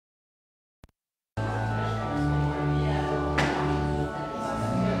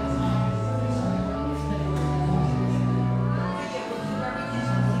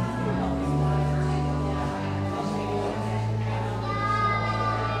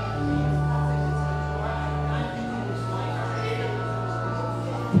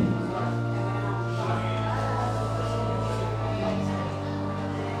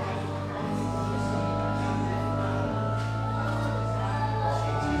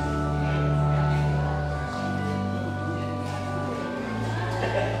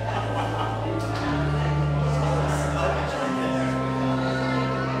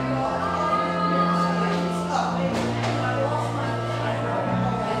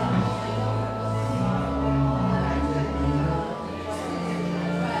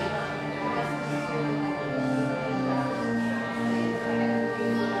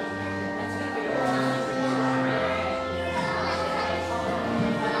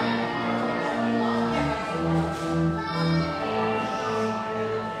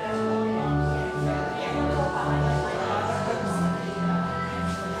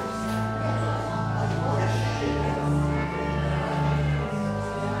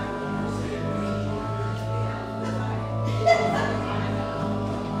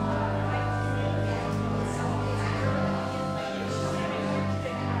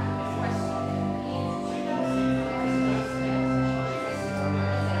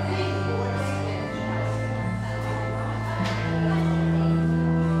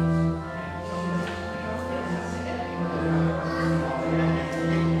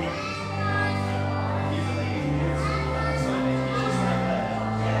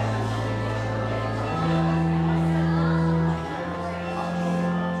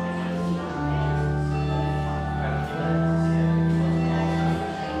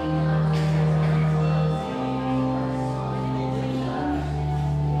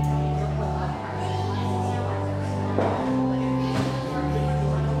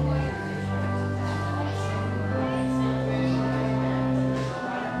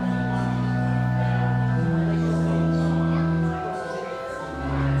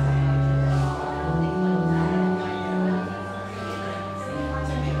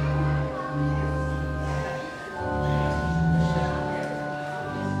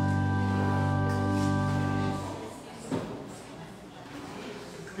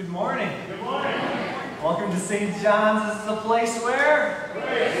Good morning. Good morning. Welcome to St. John's. This is a place where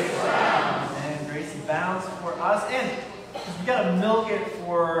grace abounds. And grace abounds for us. And we got to milk it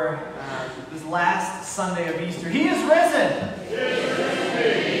for this last Sunday of Easter. He is risen. He is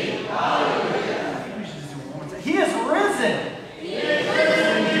risen. Hallelujah. I think we should just do it one more time. He is risen. He is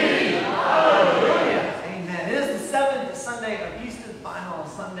risen indeed. Hallelujah. Amen. It is the seventh Sunday of Easter, the final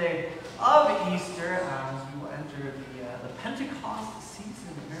Sunday of Easter, as we will enter the Pentecost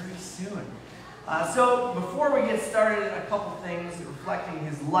season very soon. So before we get started, a couple things reflecting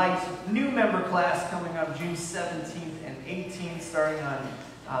his light. New member class coming up June 17th and 18th, starting on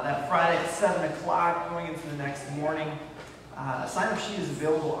that Friday at 7 o'clock, going into the next morning. A sign-up sheet is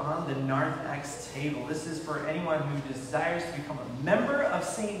available on the narthex table. This is for anyone who desires to become a member of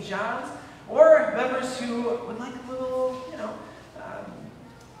St. John's, or members who would like a little,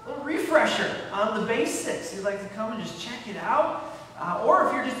 little refresher on the basics. You'd like to come and just check it out. Or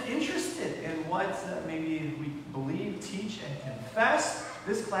if you're just interested in what maybe we believe, teach, and confess,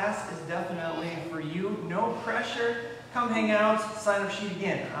 this class is definitely for you. No pressure. Come hang out. Sign up sheet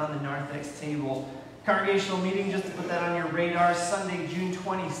again on the narthex table. Congregational meeting, just to put that on your radar, Sunday, June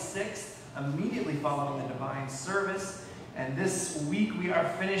 26th, immediately following the divine service. And this week we are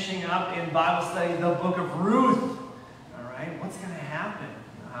finishing up in Bible study the book of Ruth. All right, what's going to happen?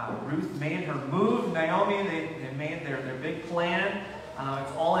 Ruth made her move. Naomi, they made their big plan.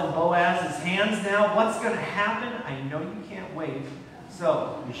 It's all in Boaz's hands now. What's going to happen? I know you can't wait.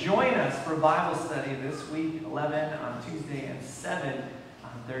 So join us for Bible study this week, 11 on Tuesday and 7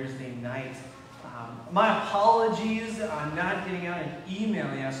 on Thursday night. My apologies on not getting out an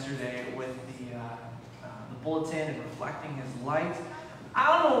email yesterday with the bulletin and reflecting his light. I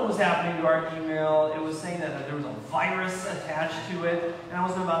don't know what was happening to our email. It was saying that there was a virus attached to it, and I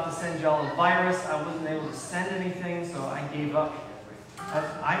wasn't about to send y'all a virus. I wasn't able to send anything, so I gave up.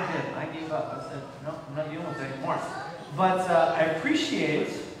 I gave up. I said, no, I'm not dealing with it anymore. But I appreciate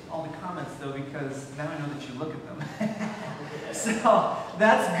all the comments, though, because now I know that you look at them. So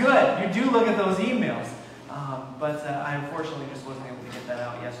that's good. You do look at those emails. But I unfortunately just wasn't able to get that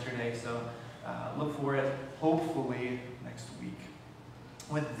out yesterday, so look for it, hopefully, next week.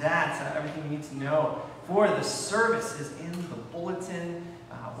 With that, everything you need to know for the service is in the bulletin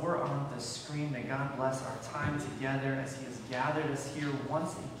or on the screen. May God bless our time together as he has gathered us here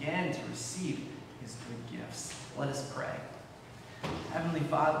once again to receive his good gifts. Let us pray. Heavenly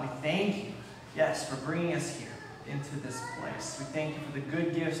Father, we thank you, yes, for bringing us here into this place. We thank you for the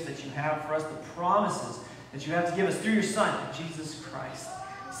good gifts that you have for us, the promises that you have to give us through your Son, Jesus Christ.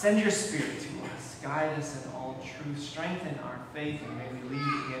 Send your Spirit to us. Guide us in all truth. Strengthen our faith, and may we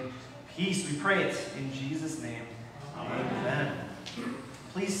lead in peace. We pray it in Jesus' name. Amen.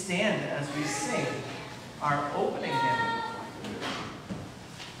 Please stand as we sing our opening hymn.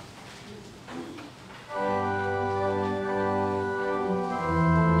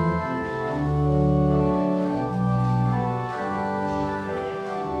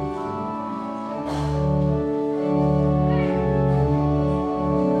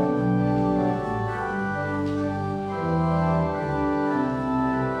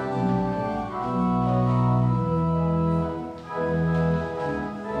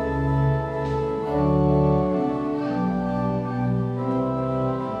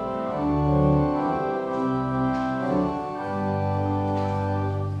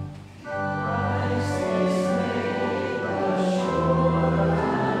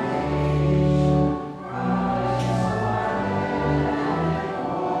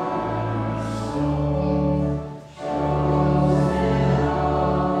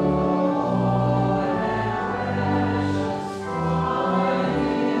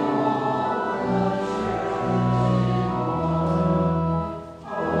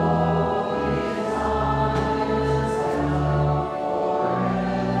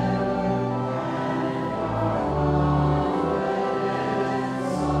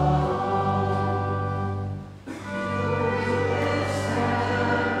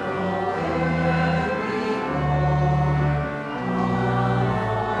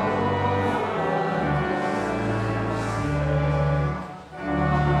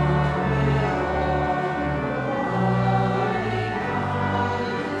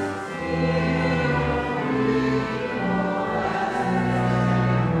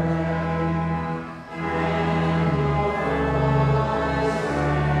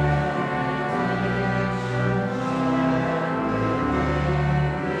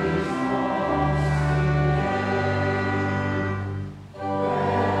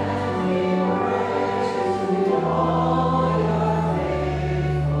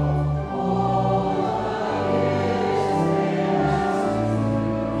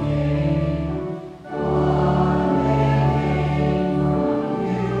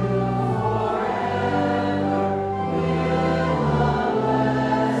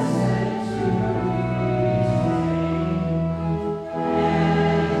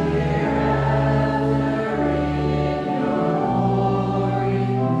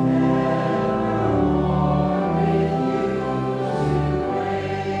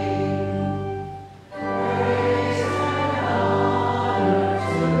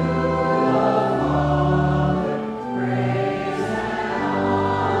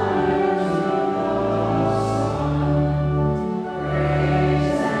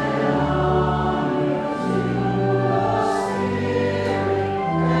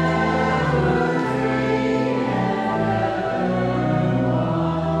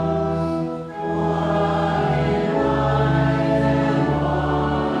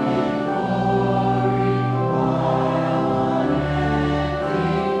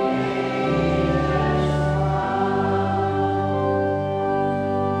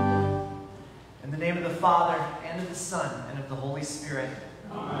 Father, and of the Son, and of the Holy Spirit.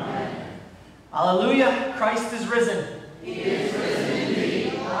 Amen. Hallelujah! Christ is risen. He is risen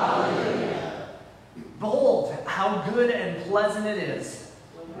indeed. Hallelujah. Behold, how good and pleasant it is.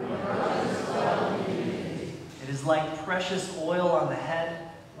 It is like precious oil on the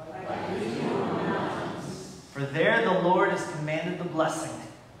head. For there the Lord has commanded the blessing.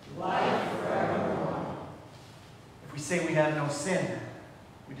 Life forevermore. If we say we have no sin,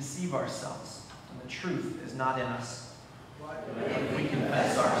 we deceive ourselves, and the truth is not in us. If we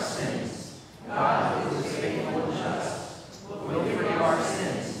confess our sins, God, who is faithful and just, will forgive our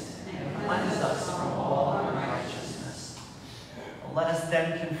sins and cleanse us from all unrighteousness. Let us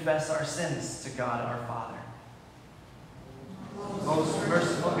then confess our sins to God our Father. Most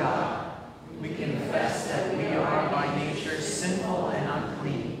merciful God, we confess that we are by nature sinful and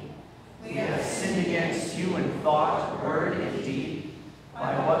unclean. We have sinned against you in thought, word, and deed,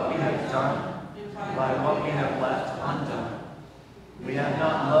 by what we have done, by what we have left undone. We have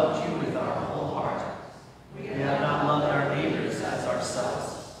not loved you with our whole heart. We have not loved our neighbors as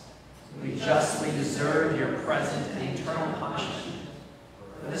ourselves. We justly deserve your present and eternal punishment.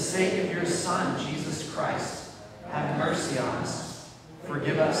 For the sake of your Son, Jesus Christ, have mercy on us.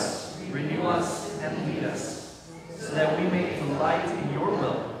 Forgive us, renew us, and lead us, so that we may delight in your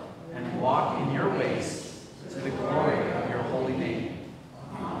will and walk in your ways to the glory of your holy name.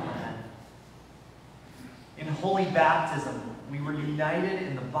 Amen. In holy baptism, we were united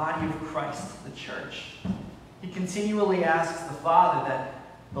in the body of Christ, the church. He continually asks the Father that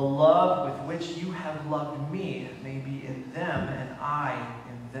the love with which you have loved me may be in them and I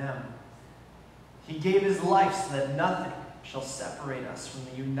in them. He gave his life so that nothing shall separate us from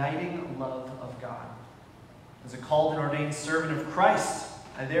the uniting love of God. As a called and ordained servant of Christ,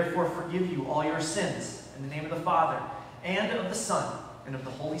 I therefore forgive you all your sins in the name of the Father, and of the Son, and of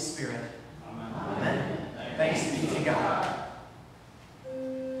the Holy Spirit. Amen. Amen. Thanks be to God.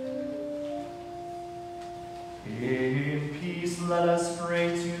 In peace, let us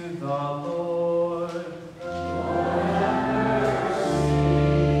pray to the Lord. Lord, have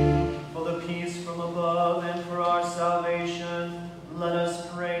mercy. For the peace from above and for our salvation, let us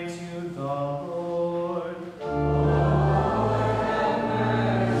pray to the Lord. Lord, have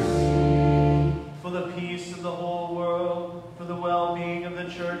mercy. For the peace of the whole world, for the well-being of the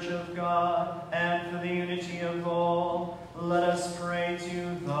Church of God, and for the unity of all, let us pray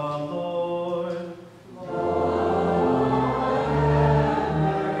to the Lord.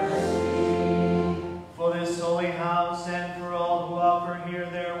 For this holy house and for all who offer here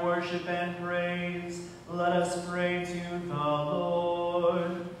their worship and praise, let us pray to the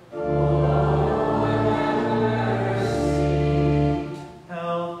Lord.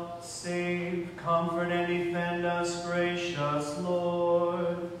 Help, save, comfort, and defend us, gracious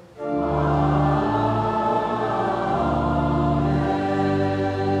Lord.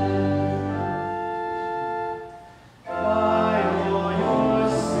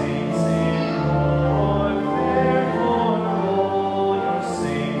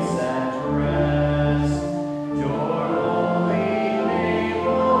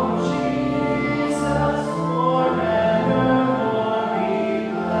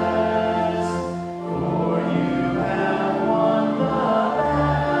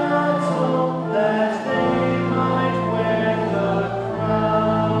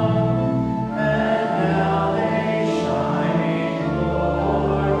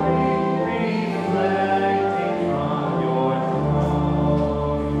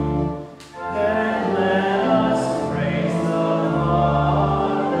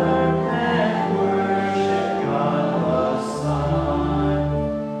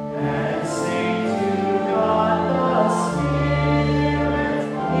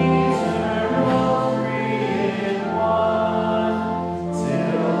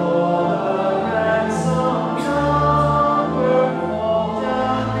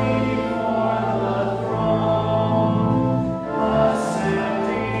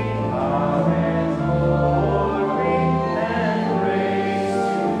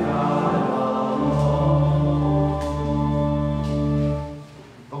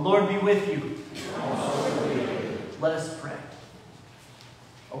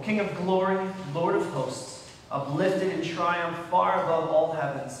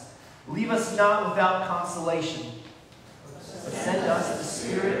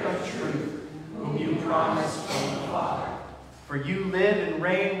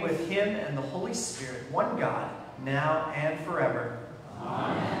 Now and forever.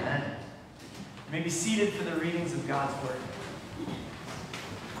 Amen. You may be seated for the readings of God's Word.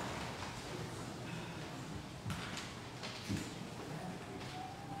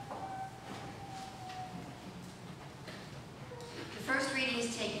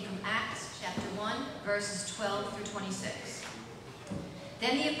 verses 12 through 26.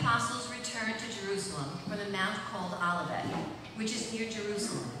 Then the apostles returned to Jerusalem from the mount called Olivet, which is near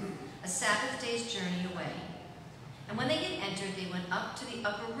Jerusalem, a Sabbath day's journey away. And when they had entered, they went up to the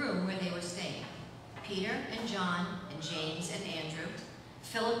upper room where they were staying. Peter and John and James and Andrew,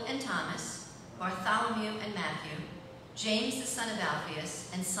 Philip and Thomas, Bartholomew and Matthew, James the son of Alphaeus,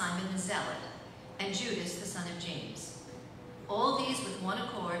 and Simon the Zealot, and Judas the son of James. All these with one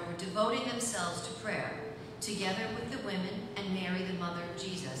accord were devoting themselves to prayer, together with the women and Mary the mother of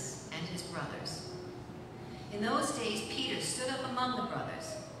Jesus and his brothers. In those days Peter stood up among the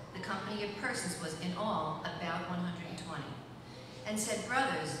brothers. The company of persons was in all about 120, and said,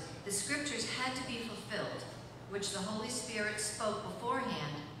 "Brothers, the scriptures had to be fulfilled, which the Holy Spirit spoke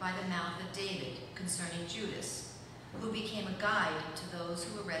beforehand by the mouth of David concerning Judas, who became a guide to those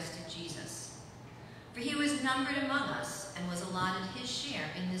who arrested Jesus. For he was numbered among us and was allotted his share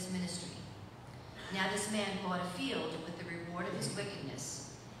in this ministry. Now this man bought a field with the reward of his wickedness,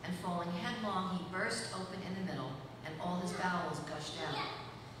 and falling headlong he burst open in the middle, and all his bowels gushed out.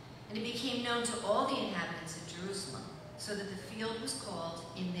 And it became known to all the inhabitants of Jerusalem, so that the field was called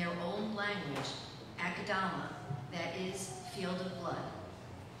in their own language Akeldama, that is, field of blood.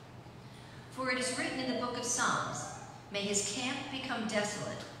 For it is written in the book of Psalms, may his camp become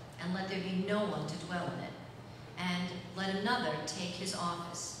desolate, and let there be no one to dwell in it, and let another take his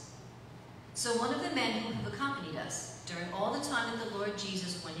office. So one of the men who have accompanied us during all the time that the Lord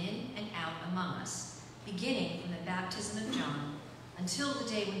Jesus went in and out among us, beginning from the baptism of John until the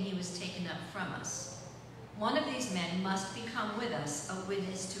day when he was taken up from us, one of these men must become with us a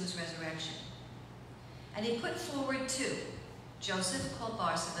witness to his resurrection." And they put forward two, Joseph called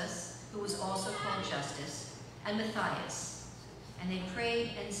Barsabas, who was also called Justus, and Matthias. And they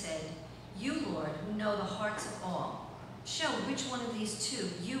prayed and said, "You, Lord, who know the hearts of all, show which one of these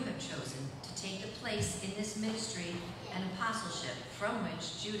two you have chosen to take the place in this ministry and apostleship from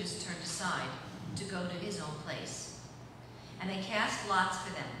which Judas turned aside to go to his own place." And they cast lots for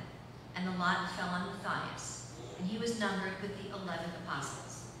them, and the lot fell on Matthias, and he was numbered with the 11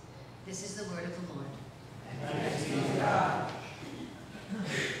 apostles. This is the word of the Lord. Thanks be to God.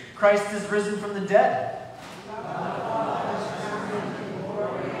 Christ is risen from the dead.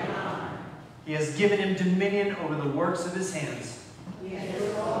 He has given him dominion over the works of his hands. The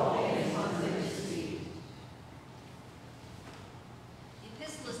epistle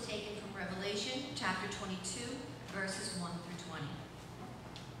is taken from Revelation chapter 22, verses 1 through 20.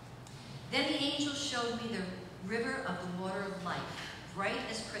 Then the angel showed me the river of the water of life, bright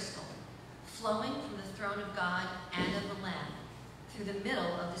as crystal, flowing from the throne of God and of the Lamb, through the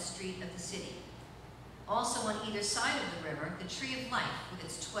middle of the street of the city. Also on either side of the river, the tree of life with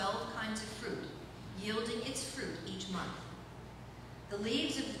its 12 kinds of fruit, yielding its fruit each month. The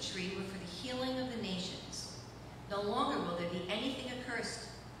leaves of the tree were for the healing of the nations. No longer will there be anything accursed,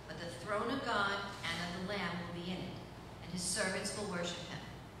 but the throne of God and of the Lamb will be in it, and his servants will worship him.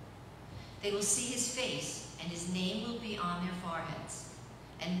 They will see his face, and his name will be on their foreheads,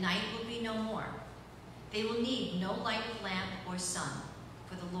 and night will be no more. They will need no light of lamp or sun,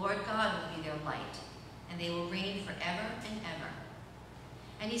 for the Lord God will be their light, and they will reign forever and ever.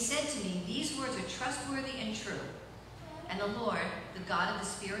 And he said to me, "These words are trustworthy and true. And the Lord, the God of the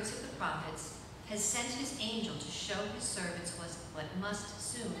spirits of the prophets, has sent his angel to show his servants what must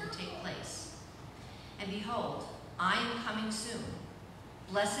soon take place. And behold, I am coming soon.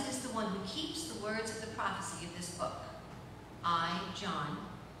 Blessed is the one who keeps the words of the prophecy of this book. I, John,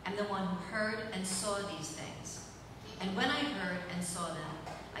 am the one who heard and saw these things. And when I heard and saw them,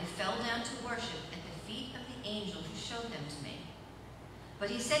 I fell down to worship at the feet of the angel who showed them to me. But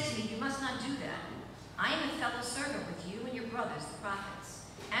he said to me, "You must not do that. I am a fellow servant with you and your brothers, the prophets,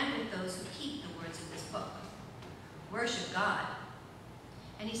 and with those who keep the words of this book. Worship God."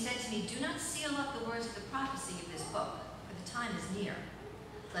 And he said to me, "Do not seal up the words of the prophecy of this book, for the time is near.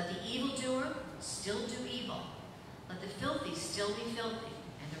 Let the evildoer still do evil. Let the filthy still be filthy,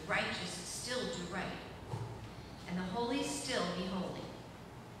 and the righteous still do right, and the holy still be holy.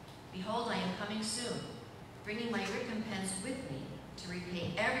 Behold, I am coming soon, bringing my recompense with me to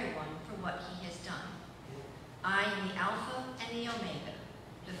repay everyone for what he has done. I am the Alpha and the Omega,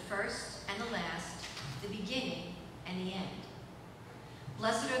 the first and the last, the beginning and the end.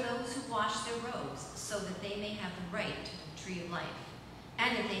 Blessed are those who wash their robes, so that they may have the right to the tree of life,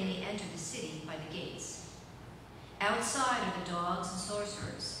 and that they may enter the city by the gates. Outside are the dogs and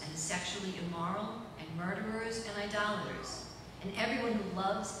sorcerers, and the sexually immoral, and murderers and idolaters, and everyone who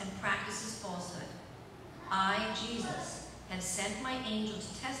loves and practices falsehood. I, Jesus, have sent my angel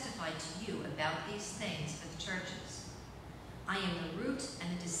to testify to you about these things for the churches. I am the root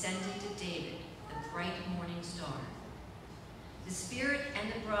and the descendant of David, the bright morning star. The Spirit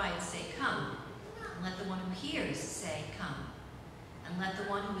and the bride say, "Come," and let the one who hears say, "Come," and let the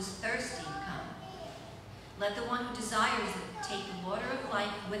one who is thirsty come. Let the one who desires take the water of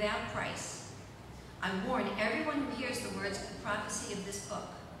life without price. I warn everyone who hears the words of the prophecy of this book.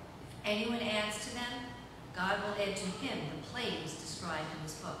 If anyone adds to them, God will add to him the plagues described in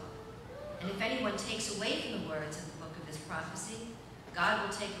this book. And if anyone takes away from the words of the book of this prophecy, God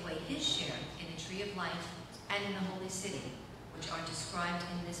will take away his share in the tree of life and in the holy city, which are described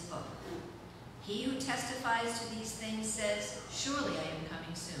in this book. He who testifies to these things says, "Surely I am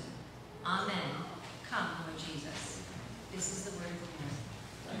coming soon." Amen. Come, Lord Jesus. This is the word of the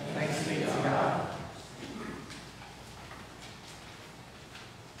Lord. Thanks be to God.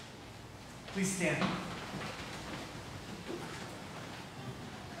 Please stand.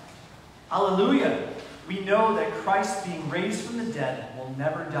 Hallelujah! We know that Christ, being raised from the dead, will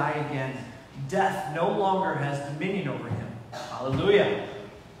never die again. Death no longer has dominion over him. Hallelujah!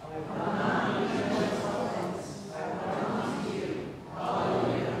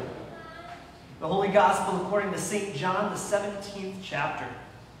 The Holy Gospel according to St. John, the 17th chapter.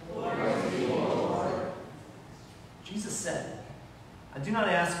 Jesus said, "I do not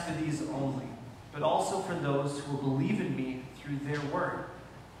ask for these only, but also for those who will believe in me through their word,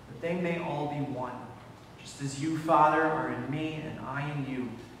 that they may all be one, just as you, Father, are in me and I in you,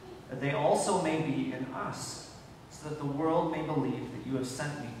 that they also may be in us, so that the world may believe that you have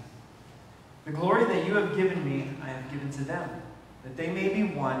sent me. The glory that you have given me, I have given to them, that they may be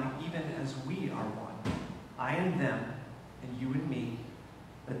one even as we are one, I and them, and you and me,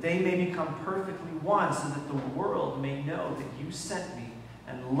 that they may become perfectly one, so that the world may know that you sent me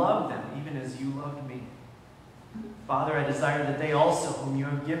and love them even as you loved me. Father, I desire that they also, whom you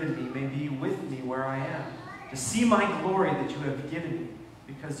have given me, may be with me where I am, to see my glory that you have given me,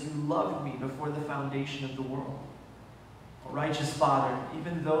 because you loved me before the foundation of the world. O righteous Father,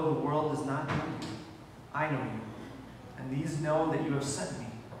 even though the world does not know you, I know you, and these know that you have sent me.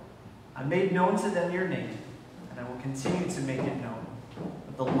 I made known to them your name, and I will continue to make it known,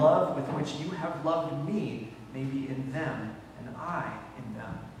 that the love with which you have loved me may be in them, and I in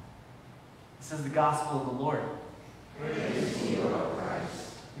them." This is the gospel of the Lord. Praise to you, O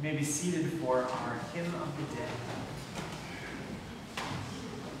Christ. You may be seated for our hymn of the day.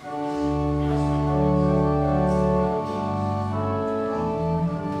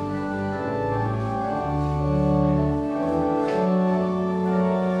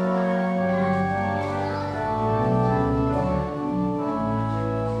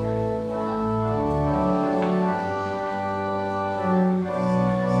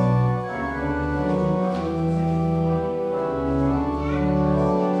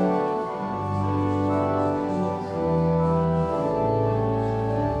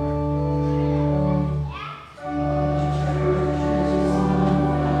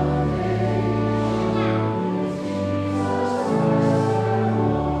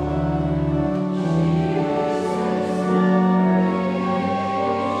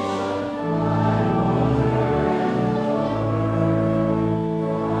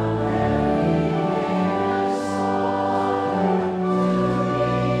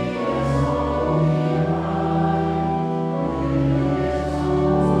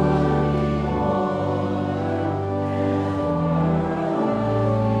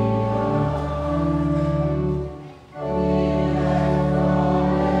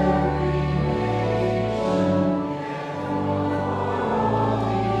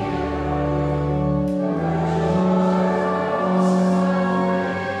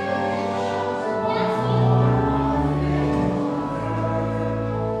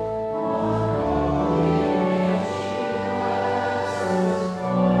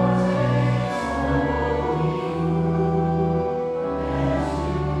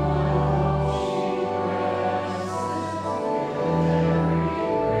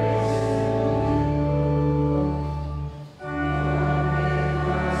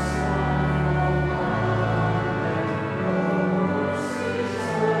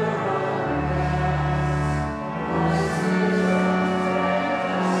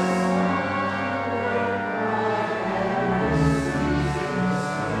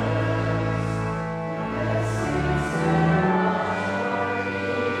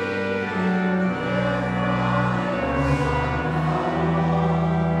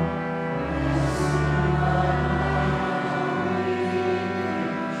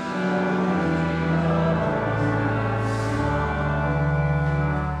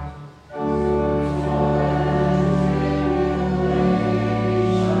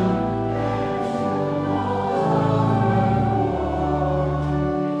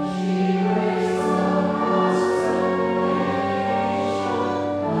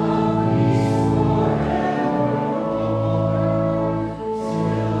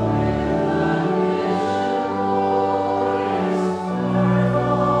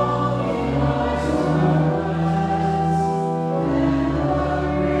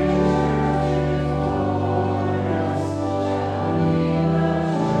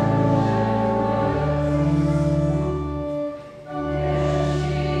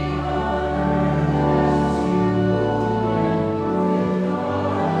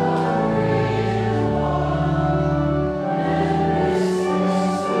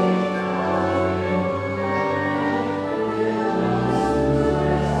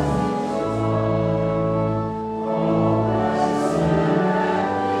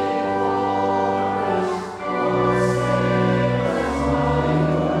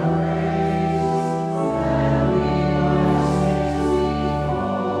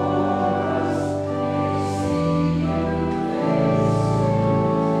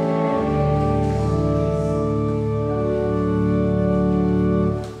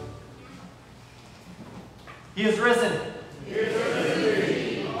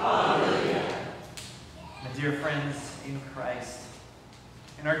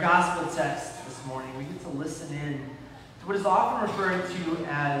 gospel text this morning, we get to listen in to what is often referred to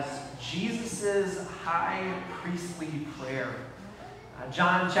as Jesus' high priestly prayer.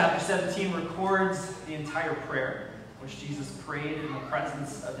 John chapter 17 records the entire prayer, which Jesus prayed in the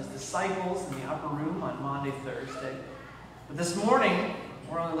presence of his disciples in the upper room on Maundy Thursday. But this morning,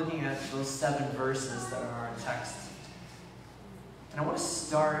 we're only looking at those 7 verses that are our text. And I want to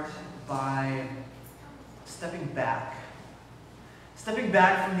start by stepping back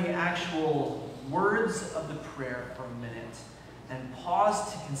from the actual words of the prayer for a minute and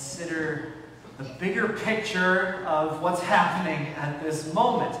pause to consider the bigger picture of what's happening at this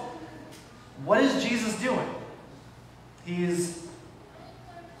moment. What is Jesus doing? He's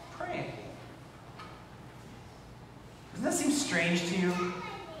praying. Doesn't that seem strange to you?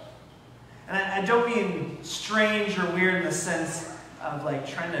 And I don't mean strange or weird in the sense of like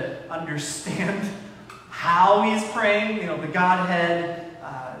trying to understand how he's praying. You know, the Godhead,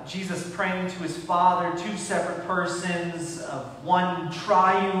 Jesus praying to his Father, 2 separate persons of one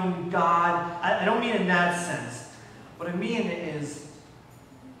triune God. I don't mean in that sense. What I mean is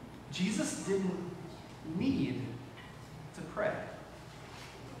Jesus didn't need to pray.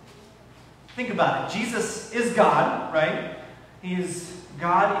 Think about it. Jesus is God, right? He is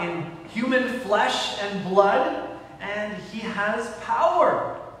God in human flesh and blood, and he has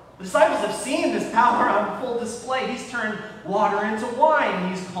power. The disciples have seen this power on full display. He's turned water into wine.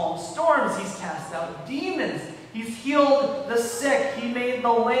 He's calmed storms. He's cast out demons. He's healed the sick. He made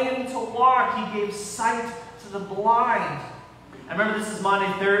the lame to walk. He gave sight to the blind. I remember this is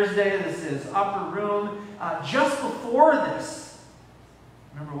Maundy Thursday. This is upper room. Just before this,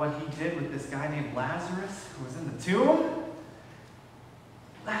 remember what he did with this guy named Lazarus who was in the tomb?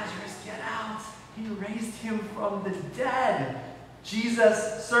 Lazarus, get out. He raised him from the dead.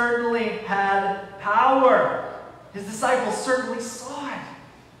 Jesus certainly had power. His disciples certainly saw it.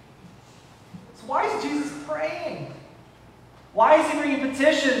 So why is Jesus praying? Why is he bringing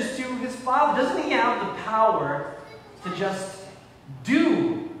petitions to his Father? Doesn't he have the power to just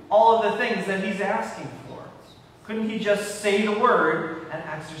do all of the things that he's asking for? Couldn't he just say the word and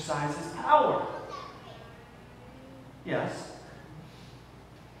exercise his power? Yes.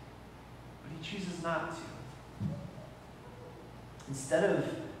 But he chooses not to. Instead of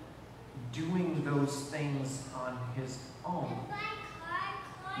doing those things on his own,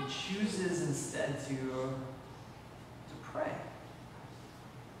 he chooses instead to pray.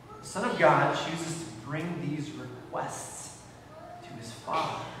 The Son of God chooses to bring these requests to his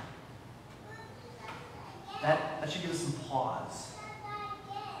Father. That should give us some pause.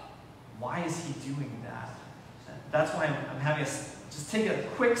 Why is he doing that? That's why I'm having us just take a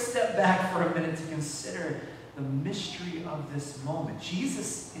quick step back for a minute to consider the mystery of this moment.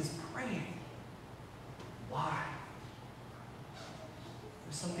 Jesus is praying. Why?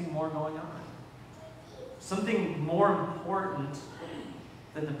 There's something more going on. Something more important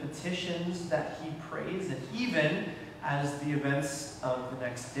than the petitions that he prays, and even as the events of the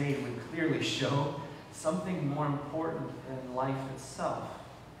next day would clearly show, something more important than life itself.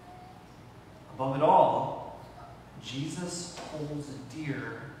 Above it all, Jesus holds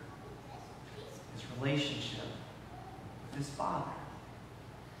dear his relationship with his Father.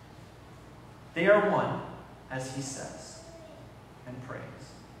 They are one, as he says and prays.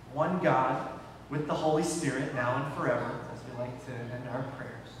 One God with the Holy Spirit now and forever, as we like to end our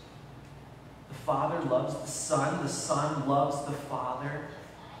prayers. The Father loves the Son loves the Father,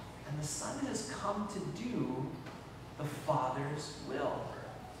 and the Son has come to do the Father's will.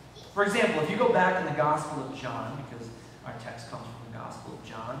 For example, if you go back in the Gospel of John, because our text comes from the Gospel of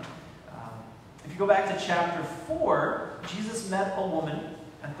John, if you go back to chapter 4, Jesus met a woman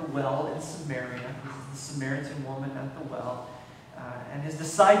at the well in Samaria. This is the Samaritan woman at the well. And his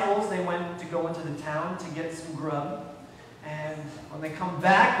disciples, they went to go into the town to get some grub. And when they come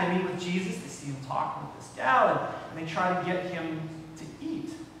back, they meet with Jesus. They see him talking with this gal, and they try to get him to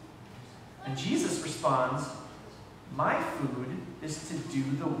eat. And Jesus responds, "My food is to do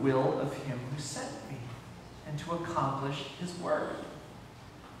the will of him who sent me and to accomplish his work."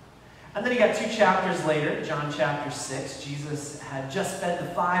 And then you got 2 chapters later, John chapter 6, Jesus had just fed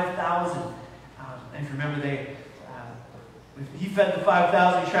the 5,000. And if you remember, he fed the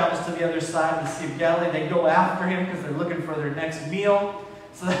 5,000, he travels to the other side of the Sea of Galilee. They go after him because they're looking for their next meal.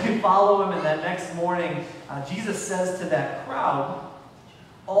 So they follow him, and that next morning, Jesus says to that crowd,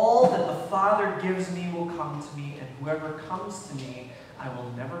 "All that the Father gives me will come to me, and whoever comes to me, I will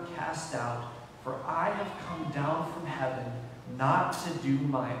never cast out, for I have come down from heaven not to do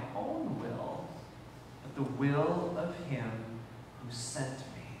my own will, but the will of him sent me."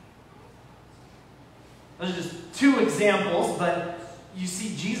 Those are just 2 examples, but you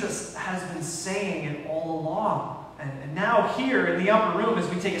see, Jesus has been saying it all along. And now here in the upper room, as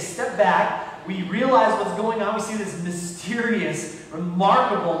we take a step back, we realize what's going on. We see this mysterious,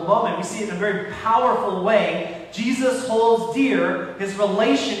 remarkable moment. We see it in a very powerful way. Jesus holds dear his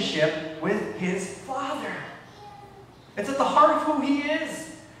relationship with his Father. It's at the heart of who he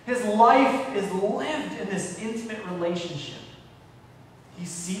is. His life is lived in this intimate relationship. He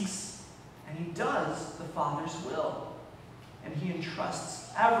seeks and he does the Father's will. And he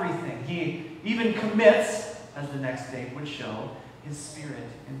entrusts everything. He even commits, as the next day would show, his Spirit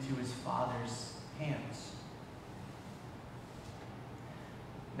into his Father's hands.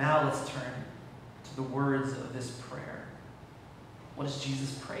 Now let's turn to the words of this prayer. What does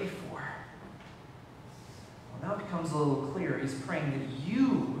Jesus pray for? Well, now it becomes a little clearer. He's praying that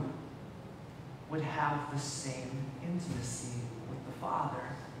you would have the same intimacy with the Father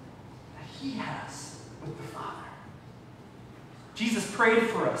that he has with the Father. Jesus prayed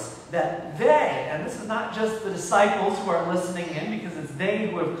for us that they, and this is not just the disciples who are listening in, because it's they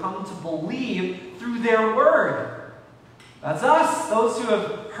who have come to believe through their word. That's us, those who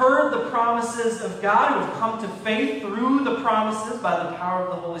have heard the promises of God, who have come to faith through the promises by the power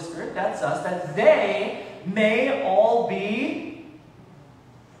of the Holy Spirit. That's us, that they may all be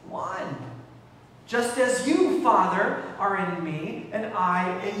one. Just as you, Father, are in me, and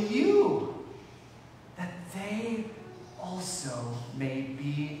I in you. That they also may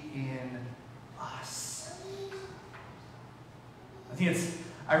be in us. I think it's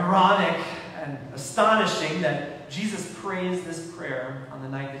ironic and astonishing that Jesus prays this prayer on the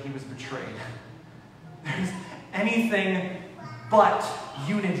night that he was betrayed. There's anything but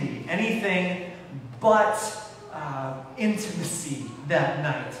unity, anything but intimacy that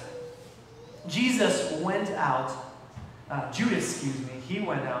night. Jesus went out, Judas, he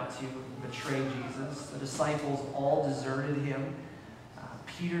went out to betray Jesus. The disciples all deserted him.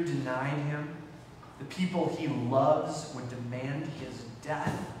 Peter denied him. The people he loves would demand his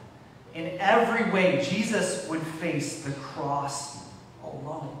death. In every way, Jesus would face the cross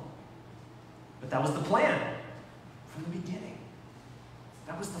alone. But that was the plan from the beginning.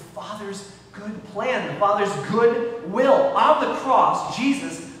 That was the Father's good plan, the Father's good will. On the cross,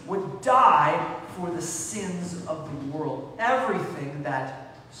 Jesus would die for the sins of the world. Everything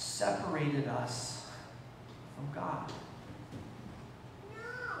that separated us from God.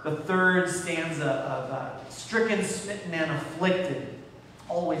 The third stanza of stricken, smitten, and afflicted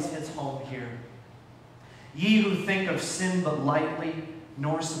always hits home here. Ye who think of sin but lightly,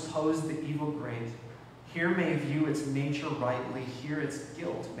 nor suppose the evil great, here may view its nature rightly, here its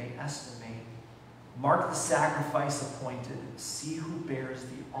guilt may estimate. Mark the sacrifice appointed, see who bears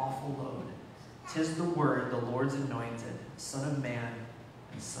the awful load. 'Tis the Word, the Lord's anointed, Son of Man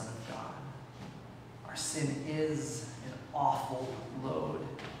and Son of God. Our sin is an awful load,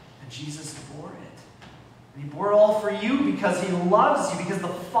 and Jesus bore it. And he bore it all for you because he loves you, because the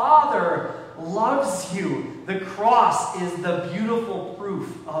Father loves you. The cross is the beautiful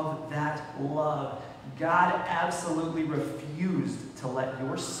proof of that love. God absolutely refused to let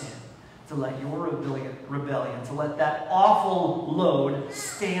your sin, to let your rebellion, to let that awful load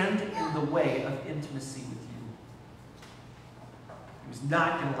stand in the way of intimacy with you. He was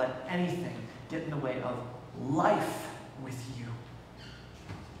not going to let anything get in the way of life with you.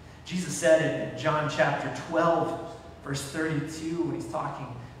 Jesus said in John chapter 12, verse 32, when he's talking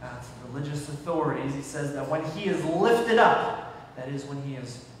to religious authorities, he says that when he is lifted up, that is, when he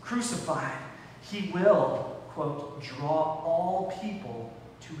is crucified, he will, quote, draw all people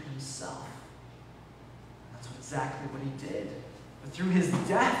to himself. That's exactly what he did. But through his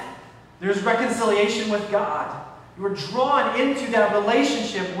death, there's reconciliation with God. You are drawn into that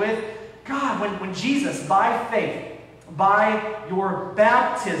relationship with God. When Jesus, by faith, by your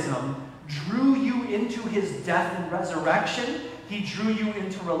baptism, drew you into his death and resurrection, he drew you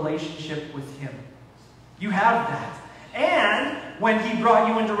into relationship with him. You have that. And when he brought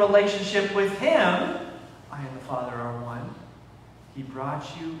you into relationship with him, I and the Father are one, he brought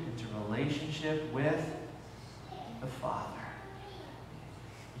you into relationship with the Father.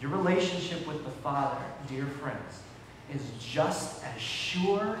 Your relationship with the Father, dear friends, is just as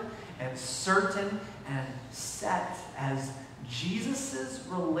sure and certain and set as Jesus'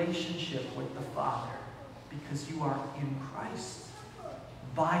 relationship with the Father, because you are in Christ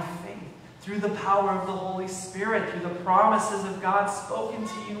by faith, through the power of the Holy Spirit, through the promises of God spoken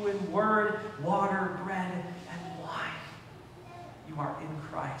to you in word, water, bread, and wine. You are in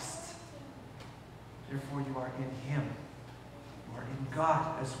Christ. Therefore, you are in him. You are in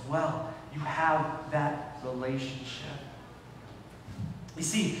God as well. You have that relationship. You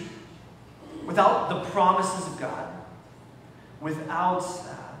see, without the promises of God, without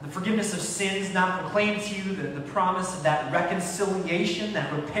the forgiveness of sins not proclaimed to you, the promise of that reconciliation,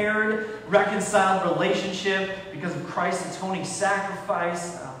 that repaired, reconciled relationship because of Christ's atoning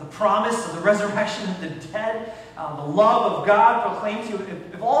sacrifice, the promise of the resurrection of the dead, the love of God proclaimed to you,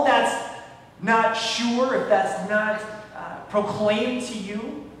 if all that's not sure, if that's not proclaimed to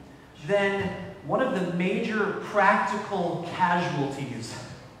you, then one of the major practical casualties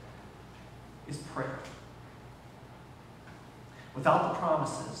is prayer. Without the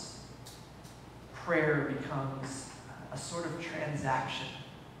promises, prayer becomes a sort of transaction.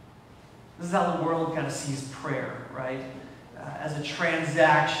 This is how the world kind of sees prayer, right? As a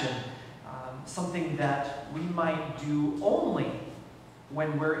transaction, something that we might do only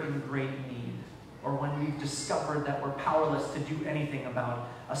when we're in great need, or when we've discovered that we're powerless to do anything about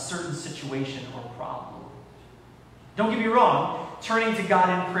a certain situation or problem. Don't get me wrong, turning to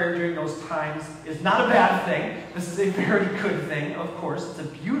God in prayer during those times is not a bad thing. This is a very good thing, of course. It's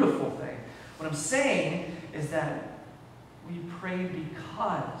a beautiful thing. What I'm saying is that we pray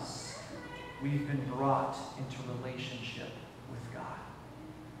because we've been brought into relationship with God.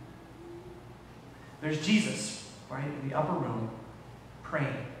 There's Jesus, right, in the upper room,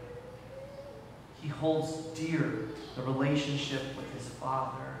 praying. He holds dear the relationship with his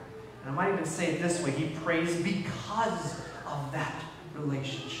Father. And I might even say it this way, he prays because of that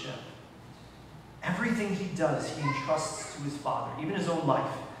relationship. Everything he does, he entrusts to his Father, even his own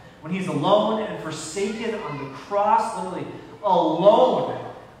life. When he's alone and forsaken on the cross, literally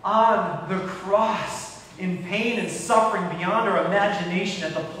alone on the cross, in pain and suffering beyond our imagination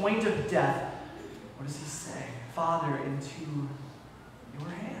at the point of death, what does he say? Father, into your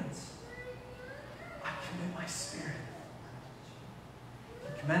hands I commit my spirit.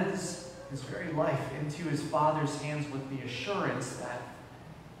 He commends his very life into his Father's hands with the assurance that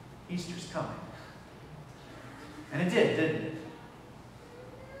Easter's coming. And it did, didn't it?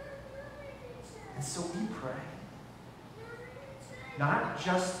 And so we pray. Not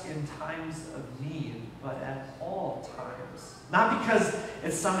just in times of need, but at all times. Not because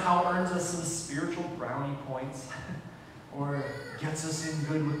it somehow earns us some spiritual brownie points or gets us in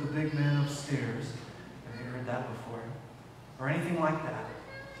good with the big man upstairs. Have you heard that before? Or anything like that.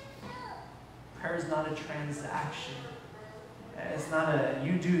 Prayer is not a transaction. It's not a,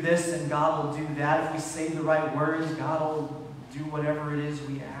 you do this and God will do that. If we say the right words, God will do whatever it is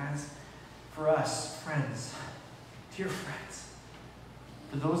we ask. For us, friends, dear friends,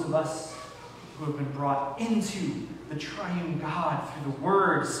 for those of us who have been brought into the triune God through the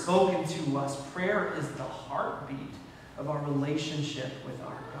word spoken to us, prayer is the heartbeat of our relationship with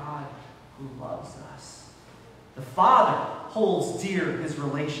our God who loves us. The Father holds dear his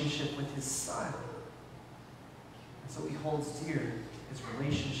relationship with his Son. And so he holds dear his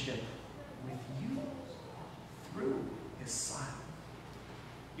relationship with you through his Son.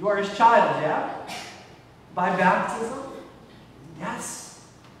 You are his child, yeah? By baptism? Yes.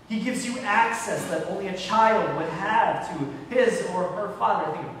 He gives you access that only a child would have to his or her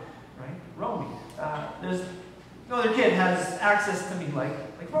father. I think, right? Romy. There's no other kid has access to me like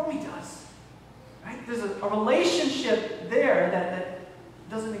Romy does. Right? There's a relationship there that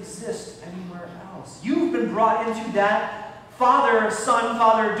doesn't exist anywhere else. You've been brought into that father-son,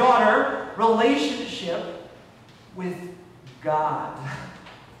 father-daughter relationship with God.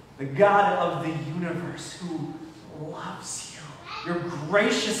 The God of the universe who loves you. Your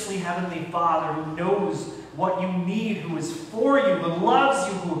graciously heavenly Father who knows what you need, who is for you, who loves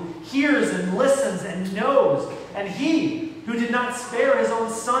you, who hears and listens and knows. And he who did not spare his own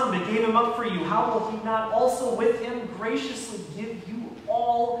Son but gave him up for you, how will he not also with him graciously give you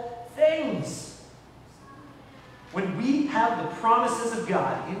all things? When we have the promises of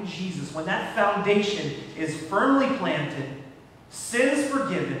God in Jesus, when that foundation is firmly planted, sins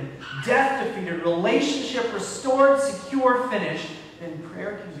forgiven, death defeated, relationship restored, secure, finished, then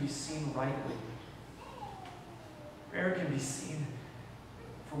prayer can be seen rightly. Prayer can be seen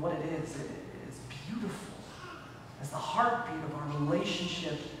for what it is. It is beautiful as the heartbeat of our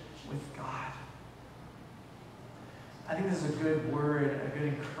relationship with God. I think this is a good word, a good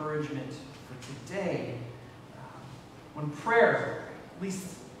encouragement for today. When prayer, at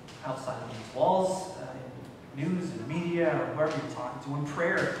least outside of these walls, news and media or whoever you're talking to, when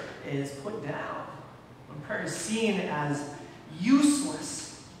prayer is put down, when prayer is seen as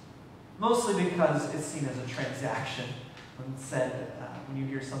useless, mostly because it's seen as a transaction. When you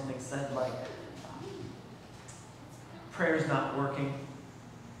hear something said like, prayer's not working,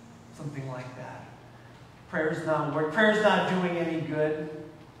 something like that. Prayer's not working, prayer's not doing any good.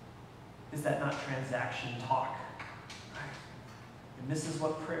 Is that not transaction talk? And this is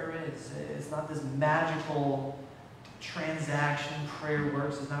what prayer is. It's not this magical transaction prayer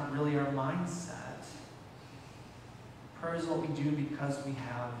works is not really our mindset. Prayer is what we do because we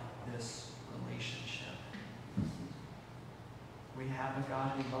have this relationship. We have a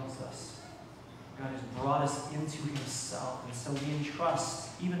God who loves us. God has brought us into himself. And so we entrust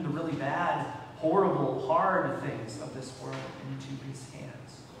even the really bad, horrible, hard things of this world into his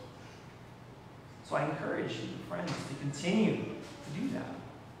hands. So I encourage you, friends, to continue to do that.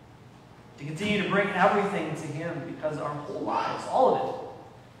 To continue to bring everything to him, because our whole lives, all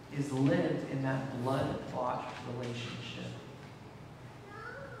of it, is lived in that blood-bought relationship.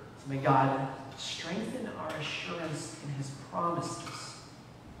 So may God strengthen our assurance in his promises,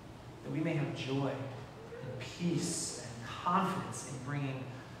 that we may have joy and peace and confidence in bringing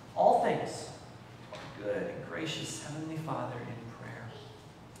all things to our good and gracious Heavenly Father in prayer.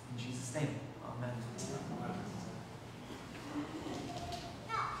 In Jesus' name, amen.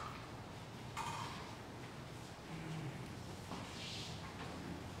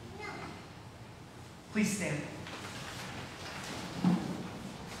 Please stand.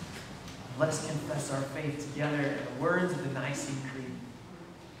 Let us confess our faith together in the words of the Nicene Creed.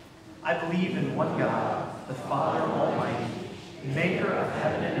 I believe in one God, the Father Almighty, maker of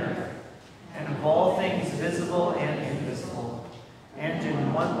heaven and earth, and of all things visible and invisible, and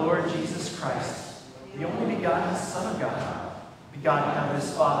in one Lord Jesus Christ, the only begotten Son of God, begotten of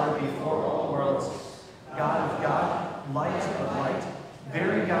his Father before all worlds, God of God, light of light,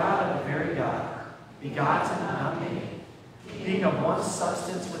 very God of very God, begotten, not made, being of one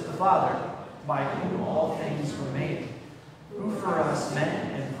substance with the Father, by whom all things were made, who for us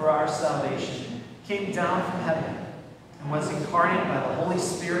men and for our salvation came down from heaven, and was incarnate by the Holy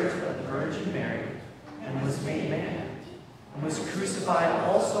Spirit of the Virgin Mary, and was made man, and was crucified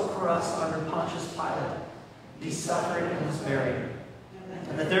also for us under Pontius Pilate. He suffered and was buried.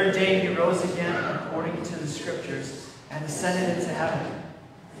 And the third day he rose again according to the Scriptures, and ascended into heaven,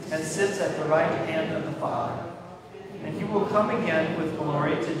 and sits at the right hand of the Father. And he will come again with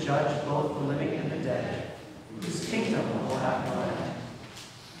glory to judge both the living and the dead, whose kingdom will have no end.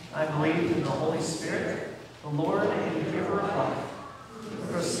 I believe in the Holy Spirit, the Lord and giver of life,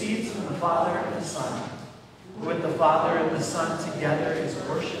 who proceeds from the Father and the Son, who with the Father and the Son together is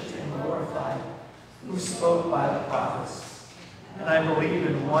worshipped and glorified, who spoke by the prophets. And I believe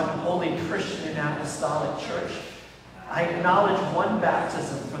in one holy Christian and apostolic church. I acknowledge one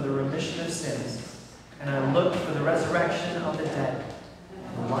baptism for the remission of sins, and I look for the resurrection of the dead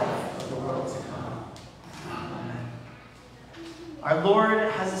and the life of the world to come. Amen. Our Lord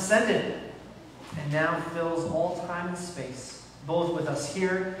has ascended and now fills all time and space, both with us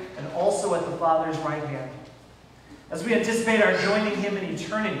here and also at the Father's right hand. As we anticipate our joining him in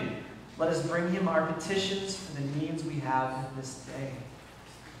eternity, let us bring him our petitions for the needs we have this day.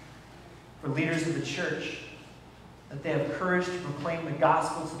 For leaders of the church, that they have courage to proclaim the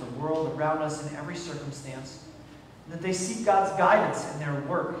gospel to the world around us in every circumstance, and that they seek God's guidance in their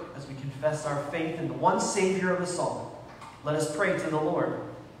work as we confess our faith in the one Savior of us all. Let us pray to the Lord.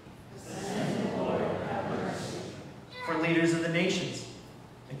 Lord, have mercy. For leaders of the nations,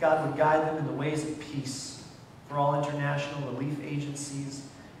 that God would guide them in the ways of peace. For all international relief agencies,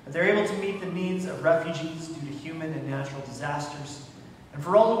 that they're able to meet the needs of refugees due to human and natural disasters. And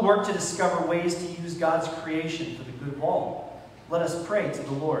for all who work to discover ways to use God's creation for the good of all, let us pray to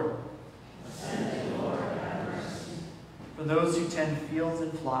the Lord. Lord, have mercy. For those who tend fields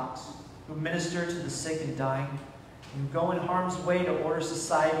and flocks, who minister to the sick and dying, and who go in harm's way to order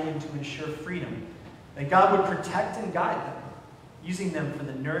society and to ensure freedom, that God would protect and guide them, using them for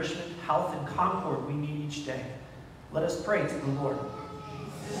the nourishment, health, and concord we need each day. Let us pray to the Lord.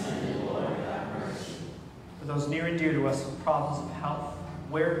 Lord, have mercy. For those near and dear to us with problems of health,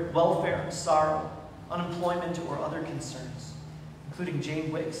 welfare, sorrow, unemployment, or other concerns, including Jane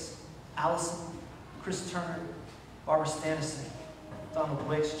Wicks, Allison, Chris Turner, Barbara Stanison, Donald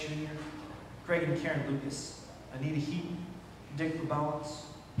Wicks Jr., Greg and Karen Lucas, Anita Heaton, Dick Bowens,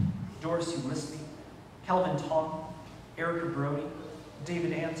 Doris Ulisby, Kelvin Tong, Erica Brody,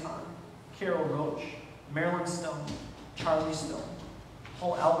 David Anton, Carol Roach, Marilyn Stone, Charlie Stone,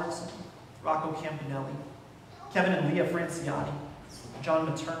 Paul Albertson, Rocco Campanelli, Kevin and Leah Franciani, John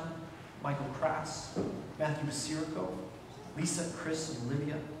Matern, Michael Crass, Matthew Sirico, Lisa, Chris, and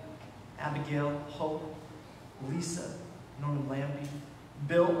Olivia, Abigail, Hope, Lisa, Norman Lambie,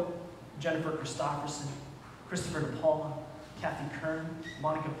 Bill, Jennifer Christopherson, Christopher DePalma, Kathy Kern,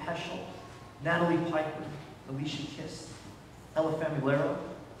 Monica Peschel, Natalie Piper, Alicia Kist, Ella Famulero,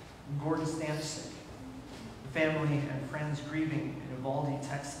 Gordon Stanisic, the family and friends grieving in Uvalde,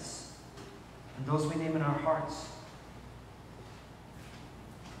 Texas, and those we name in our hearts.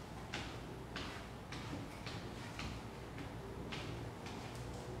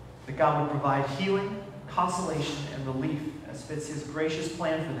 God would provide healing, consolation, and relief as fits his gracious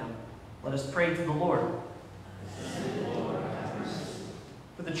plan for them. Let us pray to the Lord.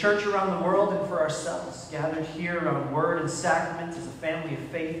 For the church around the world and for ourselves, gathered here around word and sacrament as a family of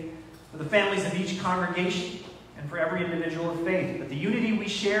faith, for the families of each congregation, and for every individual of faith, that the unity we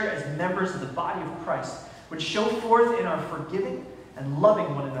share as members of the body of Christ would show forth in our forgiving and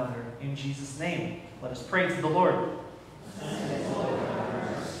loving one another in Jesus' name. Let us pray to the Lord.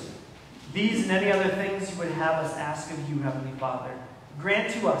 These and any other things you would have us ask of you, Heavenly Father,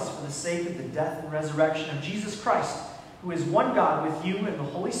 grant to us for the sake of the death and resurrection of Jesus Christ, who is one God with you and the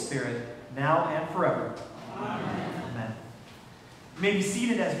Holy Spirit, now and forever. Amen. Amen. You may be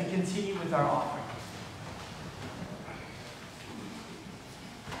seated as we continue with our offering.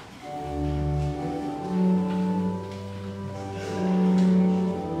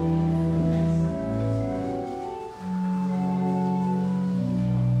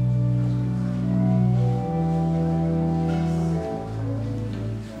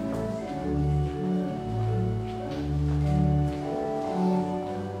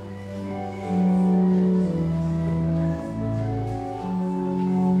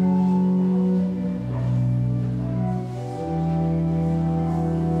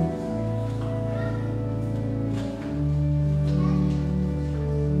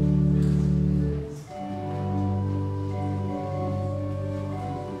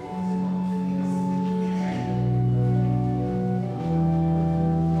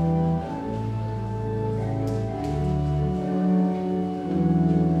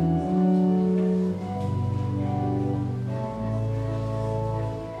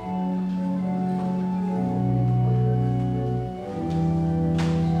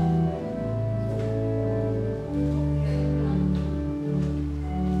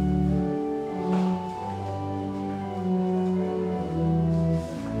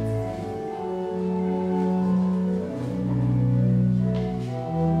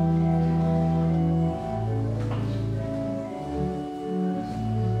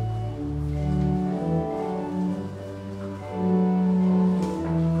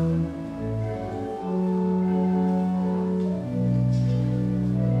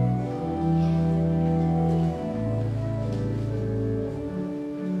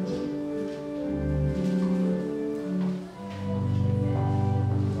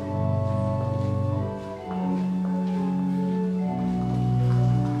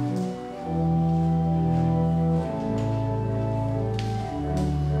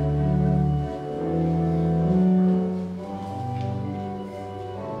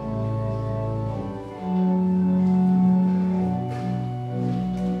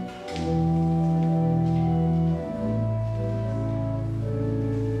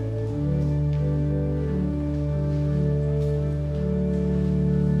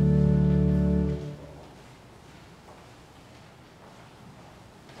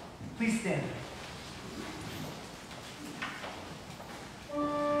 Please stand.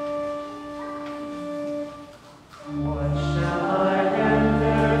 What shall I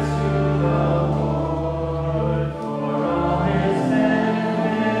render to the Lord for all his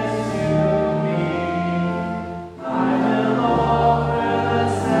benefits to me? I will offer the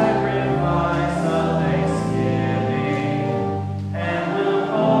sacrifice of thanksgiving and will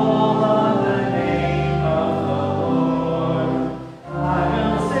call on the name of the Lord. I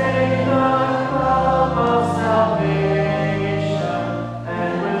will take the cup of salvation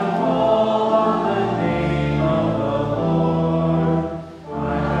and will call on the name of the Lord. I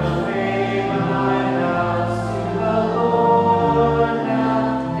will pay my vows to the Lord now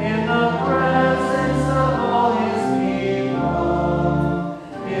in the presence of all his people,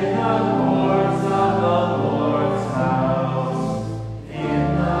 in the courts of the Lord's house, in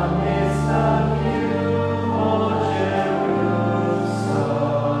the midst of beautiful Jerusalem.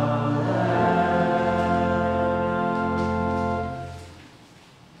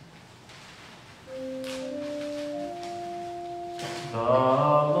 The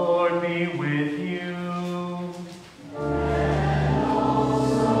Lord be with you. And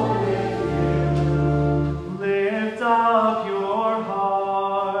also with you. Lift up your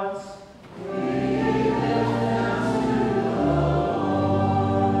hearts. We lift them to the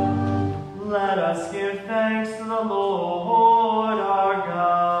Lord. Let us give thanks to the Lord our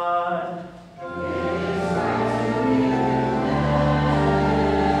God.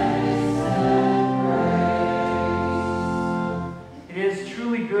 It is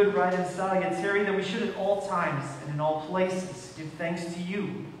truly good, right, and salutary that we should at all times and in all places give thanks to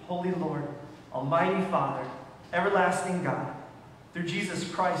you, Holy Lord, Almighty Father, everlasting God, through Jesus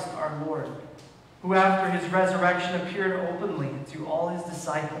Christ our Lord. who after his resurrection appeared openly to all his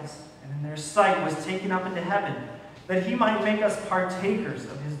disciples, and in their sight was taken up into heaven, that he might make us partakers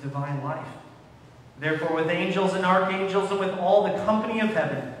of his divine life. Therefore, with angels and archangels and with all the company of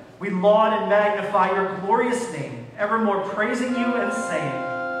heaven, we laud and magnify your glorious name, evermore praising you and saying,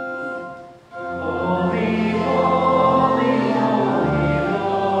 Holy, holy, holy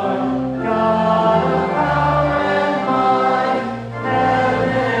Lord, God of power and might, heaven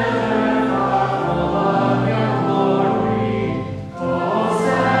and earth are full of your glory.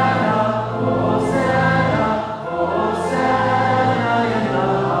 Hosanna, Hosanna, Hosanna in the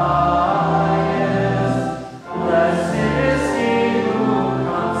highest. Blessed is he who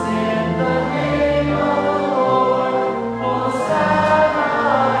comes in the name of the Lord. Hosanna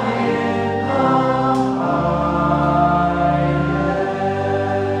in the highest.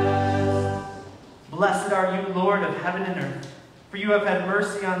 Blessed are you, Lord of heaven and earth, for you have had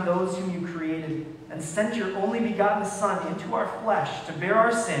mercy on those whom you created, and sent your only begotten Son into our flesh to bear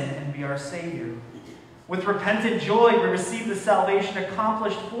our sin and be our Savior. With repentant joy we receive the salvation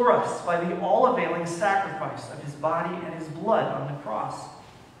accomplished for us by the all-availing sacrifice of his body and his blood on the cross.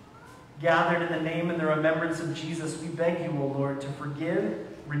 Gathered in the name and the remembrance of Jesus, we beg you, O Lord, to forgive,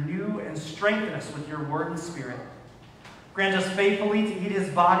 renew, and strengthen us with your word and spirit. Grant us faithfully to eat his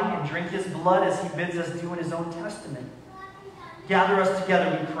body and drink his blood as he bids us do in his own testament. Gather us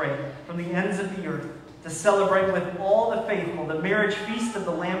together, we pray, from the ends of the earth, to celebrate with all the faithful the marriage feast of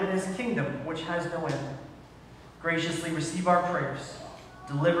the Lamb in his kingdom, which has no end. Graciously receive our prayers.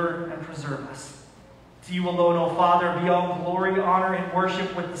 Deliver and preserve us. To you alone, O Father, be all glory, honor, and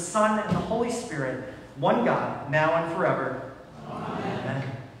worship with the Son and the Holy Spirit, one God, now and forever. Amen.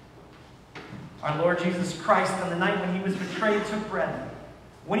 Our Lord Jesus Christ, on the night when he was betrayed, took bread.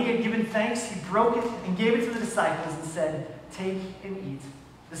 When he had given thanks, he broke it and gave it to the disciples and said, Take and eat.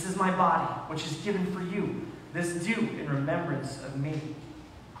 This is my body, which is given for you. This do in remembrance of me.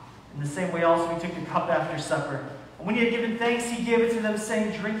 In the same way also he took the cup after supper. And when he had given thanks, he gave it to them,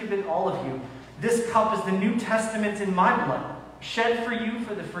 saying, Drink of it, all of you. This cup is the New Testament in my blood, shed for you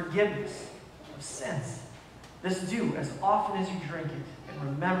for the forgiveness of sins. This do as often as you drink it in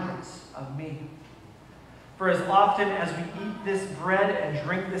remembrance of me. For as often as we eat this bread and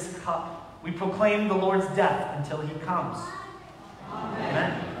drink this cup, we proclaim the Lord's death until he comes.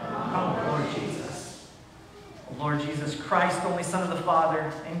 Amen. Come, Lord Jesus. O Lord Jesus Christ, only Son of the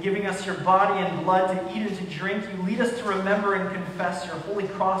Father, in giving us your body and blood to eat and to drink, you lead us to remember and confess your holy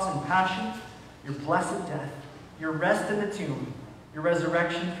cross and passion, your blessed death, your rest in the tomb, your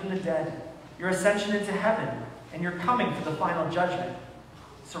resurrection from the dead, your ascension into heaven, and your coming for the final judgment.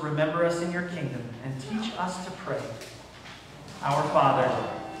 So remember us in your kingdom and teach us to pray. Our Father,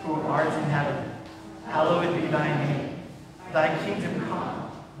 who art in heaven, hallowed be thy name. Thy kingdom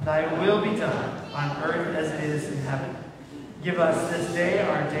come, thy will be done, on earth as it is in heaven. Give us this day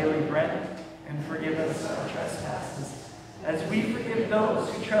our daily bread, and forgive us our trespasses, as we forgive those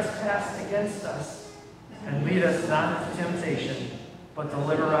who trespass against us. And lead us not into temptation, but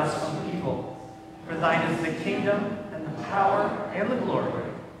deliver us from evil. For thine is the kingdom, and the power, and the glory,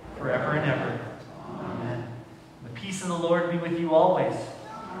 forever and ever. Amen. The peace of the Lord be with you always.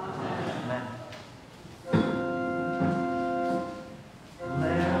 Amen.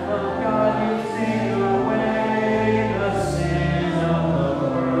 Lamb of God, you take away the sin of the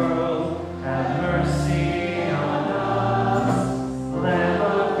world. Have mercy on us. Lamb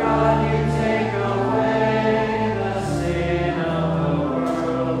of God, you take away the sin of the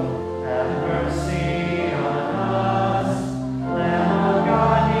world. Have mercy on us. Lamb of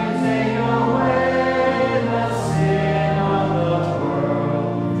God, you take away the sin of the world.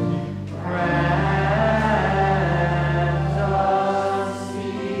 Grant us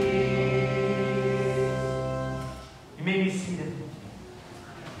peace. You may be seated.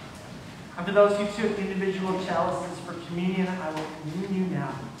 And for those who took individual chalices for communion, I will commune you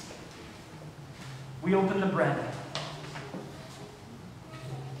now. We open the bread.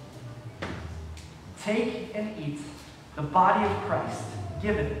 Take and eat the body of Christ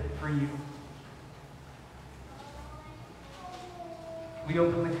given for you. We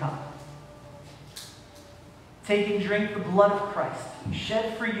open the cup. Take and drink the blood of Christ,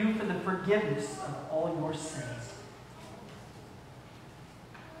 shed for you for the forgiveness of all your sins.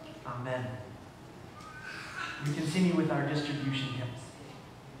 Amen. We continue with our distribution hymns.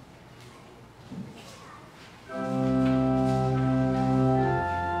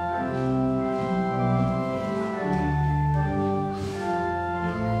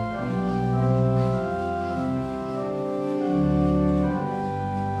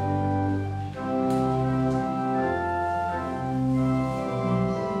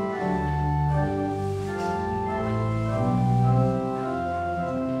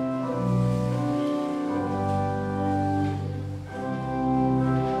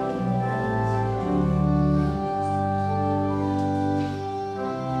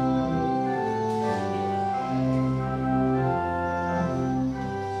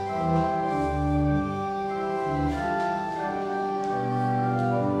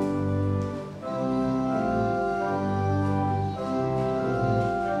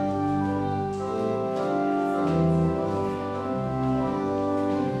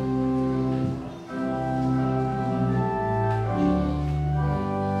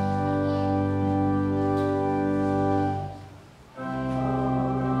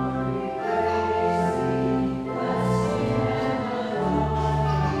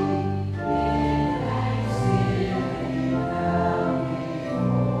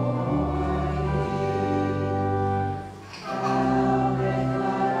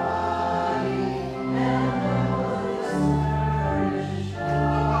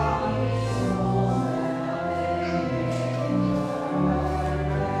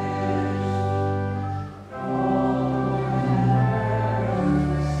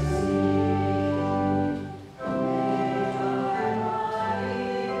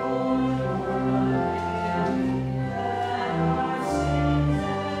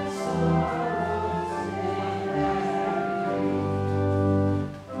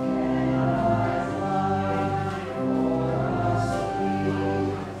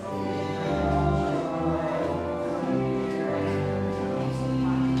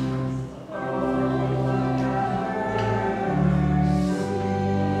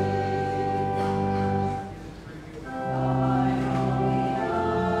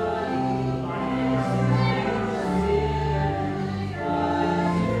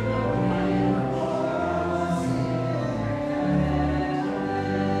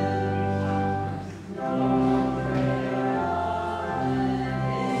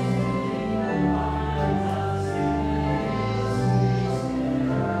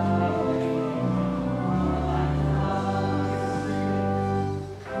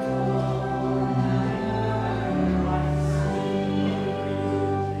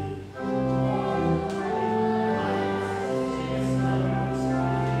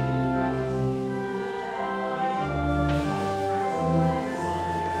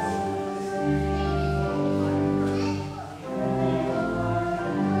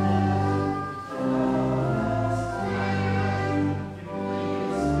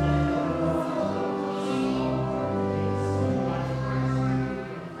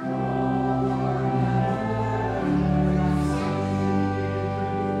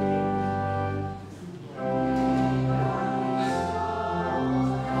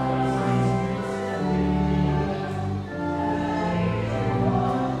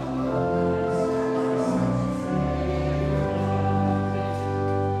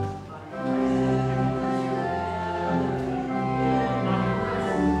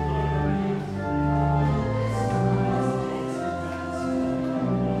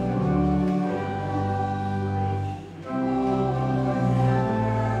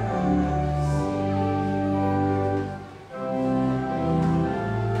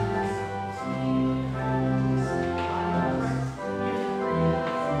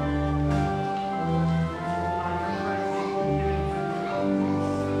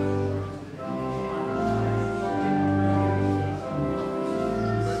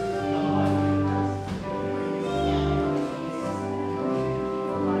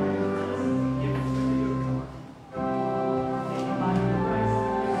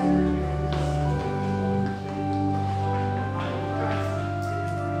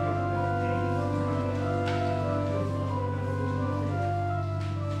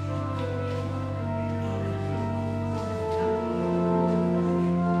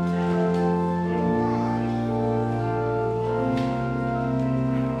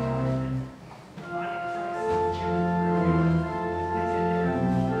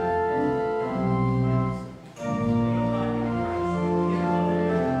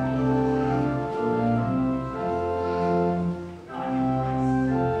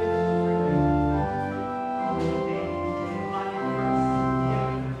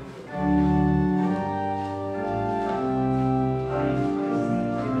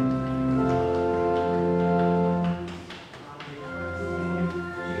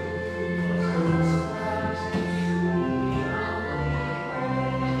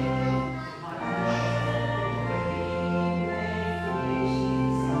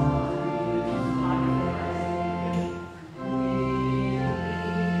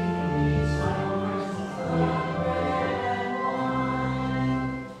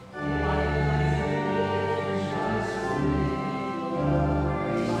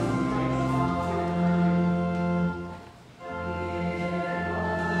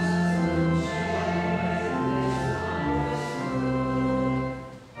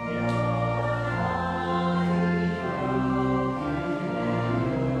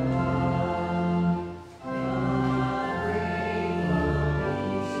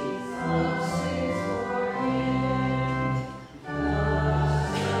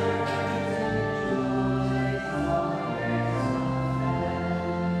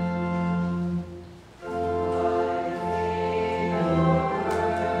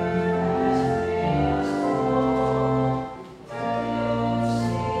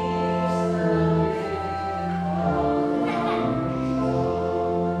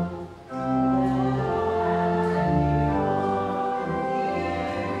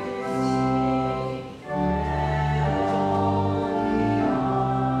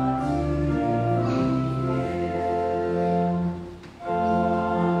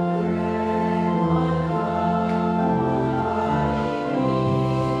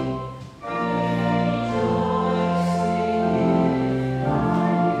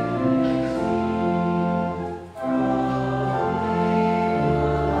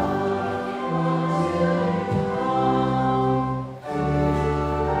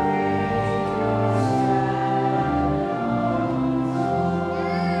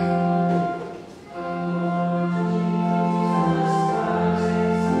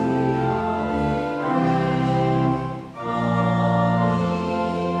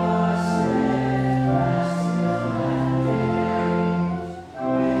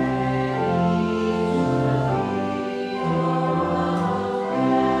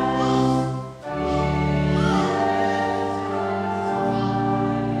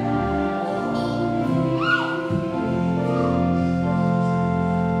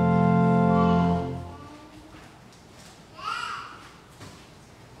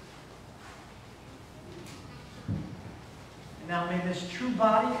 Now may this true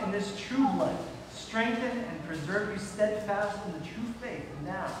body and this true blood strengthen and preserve you steadfast in the true faith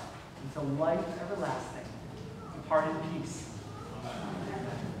now until life everlasting. Depart in peace. Amen.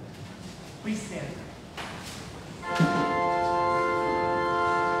 Please stand.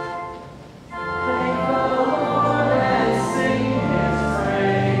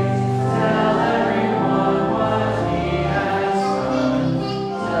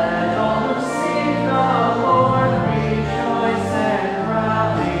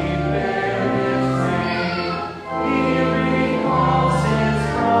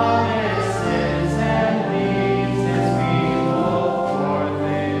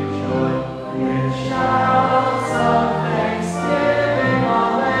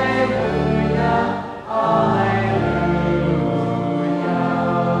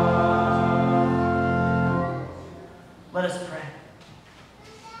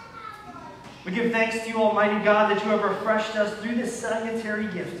 God, that you have refreshed us through this salutary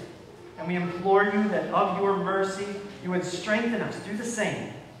gift. And we implore you that of your mercy you would strengthen us through the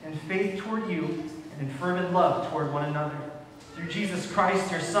same in faith toward you and in fervent love toward one another. Through Jesus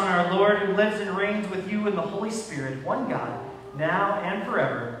Christ, your Son, our Lord, who lives and reigns with you in the Holy Spirit, one God, now and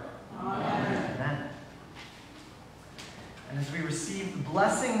forever. Amen. Amen. And as we receive the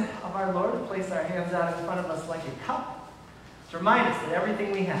blessing of our Lord, place our hands out in front of us like a cup, to remind us that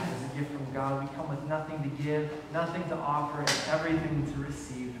everything we have is a gift from God. We come with nothing to give, nothing to offer, and everything to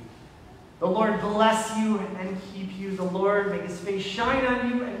receive. The Lord bless you and keep you. The Lord make his face shine on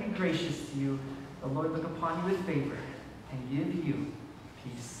you and be gracious to you. The Lord look upon you with favor and give you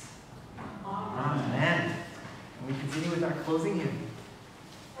peace. Amen. And we continue with our closing hymn.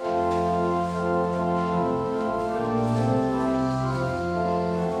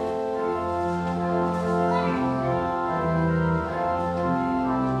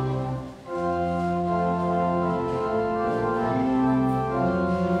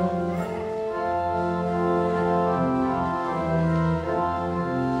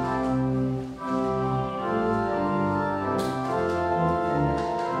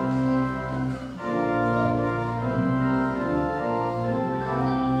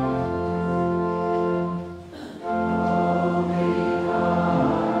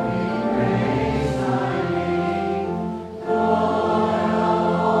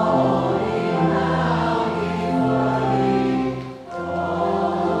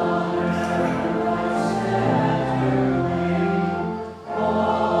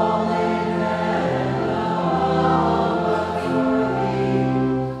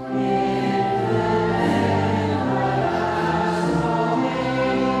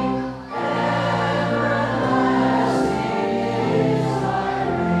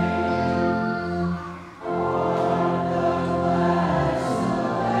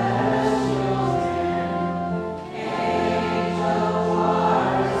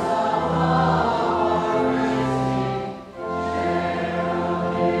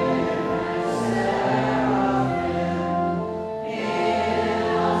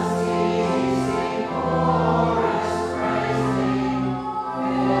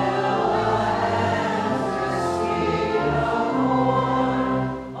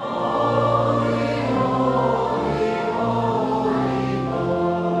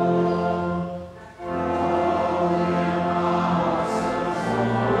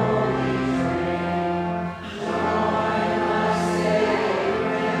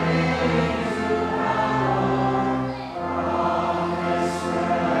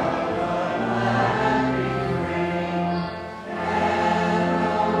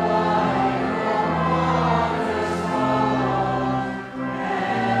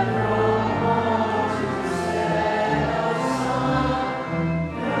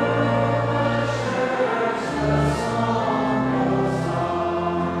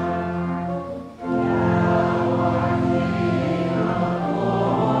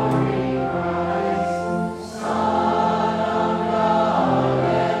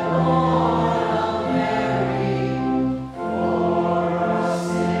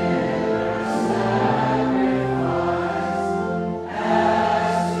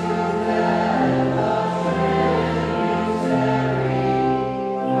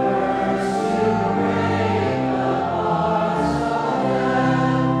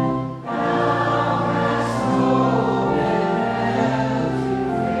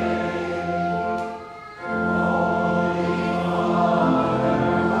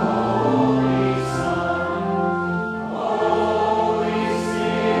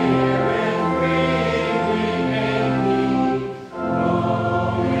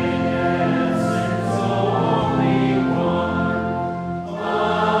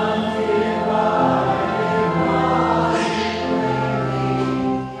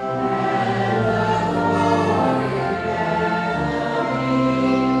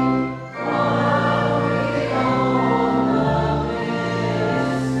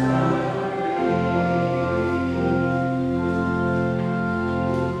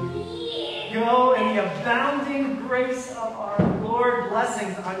 grace